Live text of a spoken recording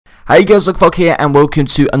Hey guys, Luckfog here and welcome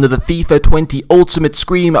to another FIFA 20 Ultimate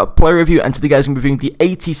Scream player review, and today guys I'm reviewing the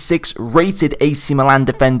 86 rated AC Milan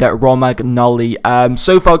defender Romagnoli.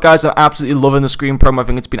 So far guys, I'm absolutely loving the Scream promo. I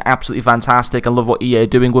think it's been absolutely fantastic. I love what EA are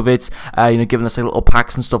doing with it, giving us like little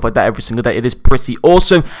packs and stuff like that every single day. It is pretty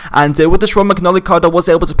awesome, and with this Romagnoli card I was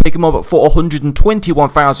able to pick him up for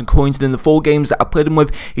 121,000 coins, and in the 4 games that I played him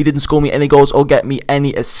with he didn't score me any goals or get me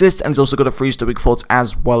any assists, and he's also got a 3-star weak foot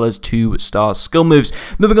as well as 2-star skill moves.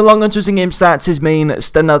 Moving along onto his in-game stats, his main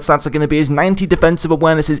standout stats are going to be his 90 defensive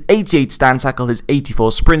awareness, his 88 stand tackle, his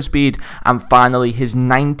 84 sprint speed, and finally his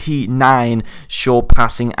 99 short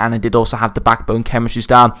passing. And I did also have the backbone chemistry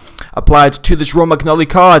star applied to this Romagnoli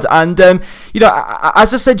card. And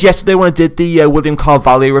as I said yesterday when I did the William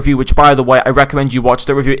Carvalho review, which by the way I recommend you watch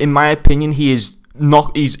the review. In my opinion, he's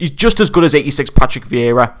just as good as 86 Patrick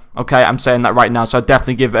Vieira. Okay, I'm saying that right now, so I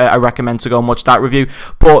definitely give I recommend to go and watch that review.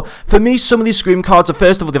 But for me, some of these Scream cards are,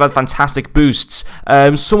 first of all, they've had fantastic boosts.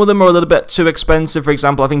 Some of them are a little bit too expensive. For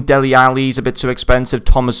example, I think Dele Alli's a bit too expensive.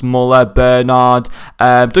 Thomas Muller, Bernard.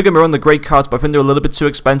 Don't get me wrong, they're great cards, but I think they're a little bit too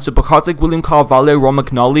expensive. But cards like William Carvalho,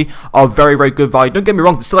 Romagnoli are very, very good value. Don't get me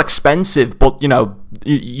wrong, they're still expensive, but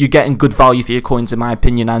you're getting good value for your coins, in my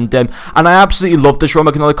opinion. And I absolutely love this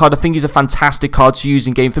Romagnoli card. I think he's a fantastic card to use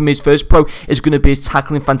in game. For me, his first pro is going to be his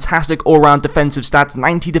tackling. Fantastic all-round defensive stats,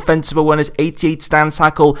 90 defensive awareness, 88 stand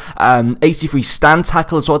tackle, 83 stand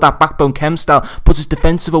tackle, as well. That backbone chem style puts his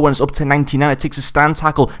defensive awareness up to 99. It takes his stand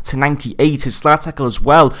tackle to 98. His slide tackle as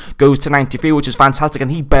well goes to 93, which is fantastic, and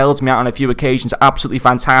he bailed me out on a few occasions. Absolutely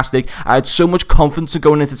fantastic. I had so much confidence in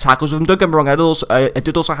going into tackles with him. Don't get me wrong, I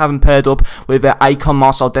did also have him paired up with icon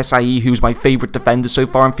Marcel Desailly, who's my favourite defender so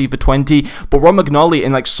far in FIFA 20, but Romagnoli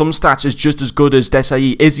in like some stats is just as good as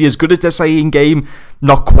Desailly. Is he as good as Desailly in game?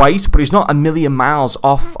 Not quite, but he's not a million miles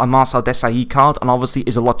off a Marcel Desailly card, and obviously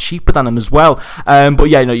is a lot cheaper than him as well. But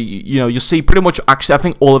yeah, you'll see pretty much, actually I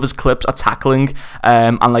think all of his clips are tackling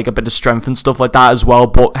and like a bit of strength and stuff like that as well.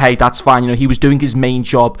 But hey, that's fine. He was doing his main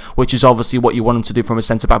job, which is obviously what you want him to do from a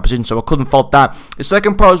centre back position, so I couldn't fault that. His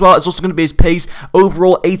second pro as well is also going to be his pace.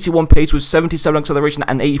 Overall 81 pace with 77 acceleration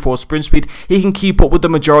and 84 sprint speed. He can keep up with the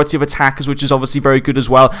majority of attackers, which is obviously very good as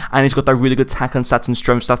well, and he's got that really good tackling stats and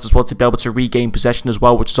strength stats as well to be able to regain possession as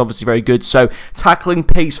well, which is obviously very good. So tackling,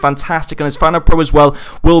 pace, fantastic. And his final pro as well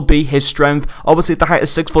will be his strength. Obviously at the height of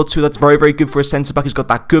 6'2", that's very, very good for a centre back. He's got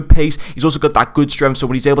that good pace, he's also got that good strength, so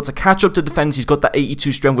when he's able to catch up to defenders, he's got that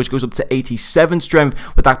 82 strength, which goes up to 87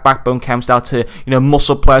 strength with that backbone chem style to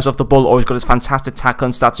muscle players off the ball, or he's got his fantastic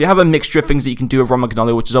tackling stats. So you have a mixture of things that you can do with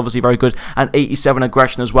Romagnoli, which is obviously very good, and 87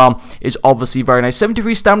 aggression as well is obviously very nice.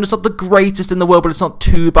 73 stamina is not the greatest in the world, but it's not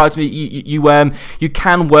too bad. You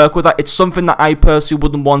can work with that. It's something that I personally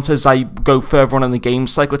wouldn't want as I go further on in the game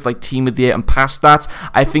cycle. It's like team of the year and past that.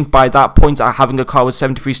 I think by that point having a card with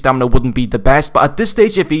 73 stamina wouldn't be the best, but at this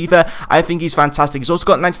stage of FIFA I think he's fantastic. He's also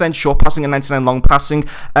got 99 short passing and 99 long passing.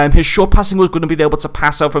 His short passing was going to be able to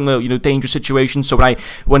pass out from the dangerous situations, so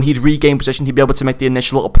when he'd regain possession he'd be able to make the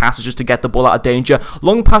initial little passes just to get the ball out of danger.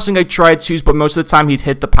 Long passing I tried to use, but most of the time he'd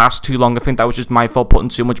hit the pass too long. I think that was just my fault, putting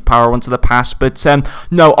too much power onto the pass. But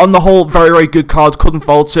no, on the whole, very, very good card. Couldn't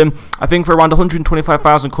fault him. I think for around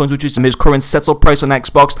 125,000 coins, which is his current settle price on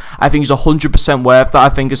Xbox, I think he's 100% worth that. I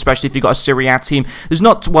think especially if you've got a Serie A team.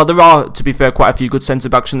 There are, to be fair, quite a few good centre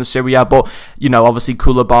backs in the Serie A, but obviously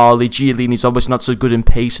Koulibaly, Giolini's obviously not so good in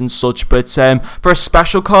pace and such. But for a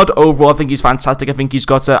special card overall, I think he's fantastic. I think he's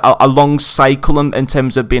got a long cycle in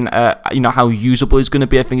terms of being how usable he's going to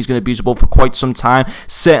be. I think he's going to be usable for quite some time,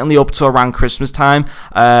 certainly up to around Christmas time,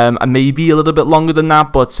 and maybe a little bit longer than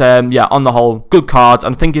that. But yeah, on the whole, good card.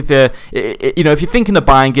 And I think if you're thinking of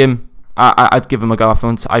buying him, I'd give him a go.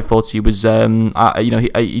 I thought he was,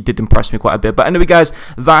 he did impress me quite a bit. But anyway, guys,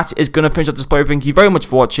 that is going to finish up this play. Thank you very much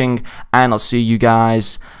for watching, and I'll see you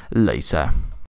guys later.